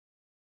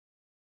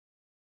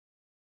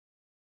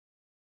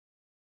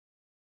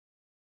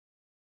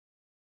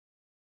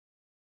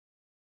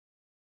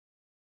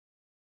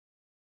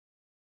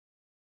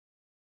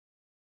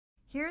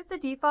Here's the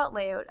default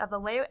layout of the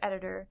layout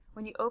editor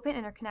when you open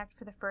INTERCONNECT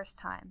for the first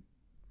time.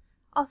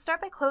 I'll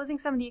start by closing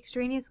some of the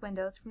extraneous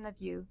windows from the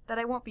view that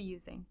I won't be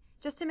using,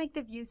 just to make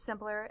the view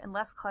simpler and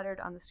less cluttered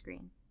on the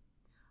screen.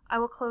 I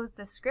will close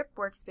the Script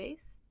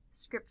Workspace,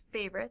 Script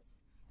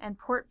Favorites, and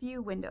Port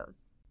View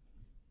windows.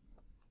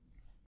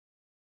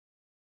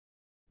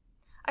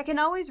 I can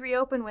always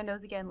reopen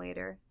Windows again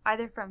later,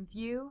 either from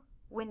View,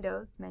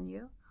 Windows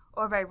menu,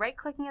 or by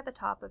right-clicking at the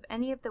top of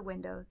any of the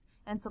windows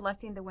and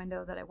selecting the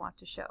window that I want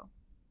to show.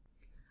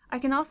 I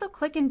can also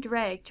click and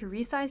drag to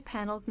resize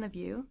panels in the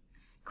view,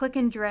 click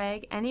and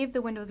drag any of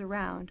the windows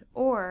around,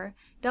 or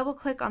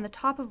double-click on the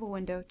top of a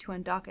window to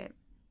undock it.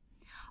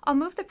 I'll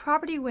move the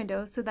property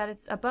window so that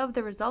it's above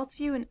the results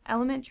view and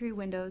element tree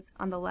windows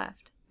on the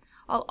left.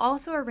 I'll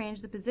also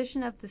arrange the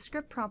position of the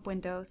script prompt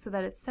window so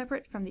that it's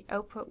separate from the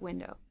output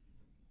window.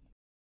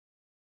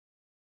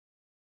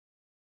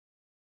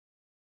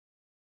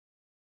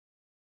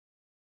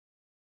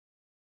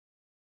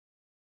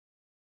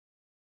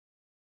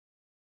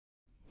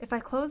 If I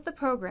close the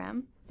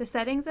program, the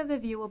settings of the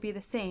view will be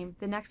the same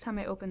the next time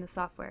I open the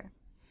software.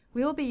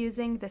 We will be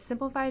using the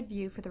Simplified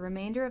View for the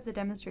remainder of the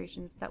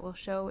demonstrations that we'll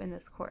show in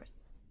this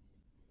course.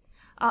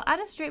 I'll add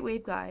a straight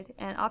waveguide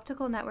and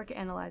optical network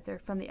analyzer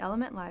from the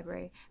element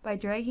library by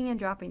dragging and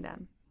dropping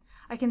them.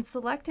 I can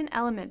select an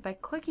element by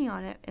clicking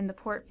on it in the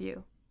port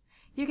view.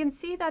 You can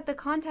see that the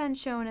content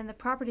shown in the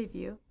property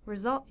view,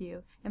 result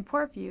view, and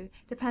port view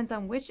depends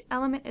on which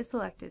element is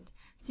selected,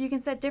 so you can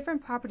set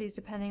different properties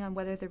depending on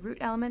whether the root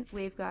element,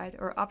 waveguide,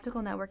 or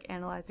optical network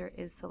analyzer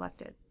is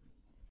selected.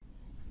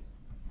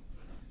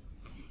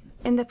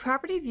 In the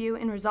property view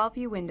and result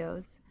view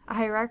windows, a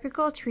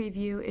hierarchical tree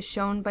view is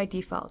shown by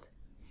default.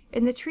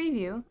 In the tree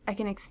view, I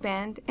can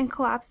expand and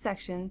collapse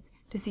sections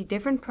to see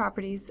different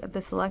properties of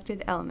the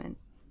selected element.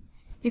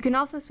 You can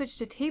also switch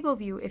to table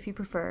view if you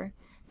prefer,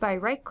 by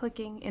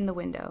right-clicking in the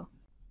window.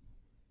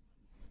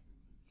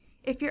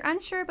 If you're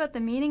unsure about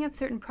the meaning of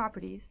certain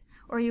properties,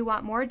 or you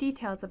want more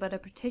details about a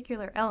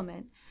particular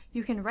element,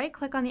 you can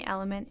right-click on the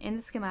element in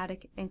the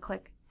schematic and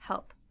click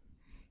Help.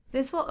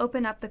 This will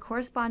open up the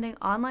corresponding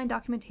online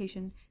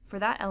documentation for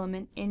that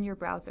element in your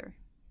browser.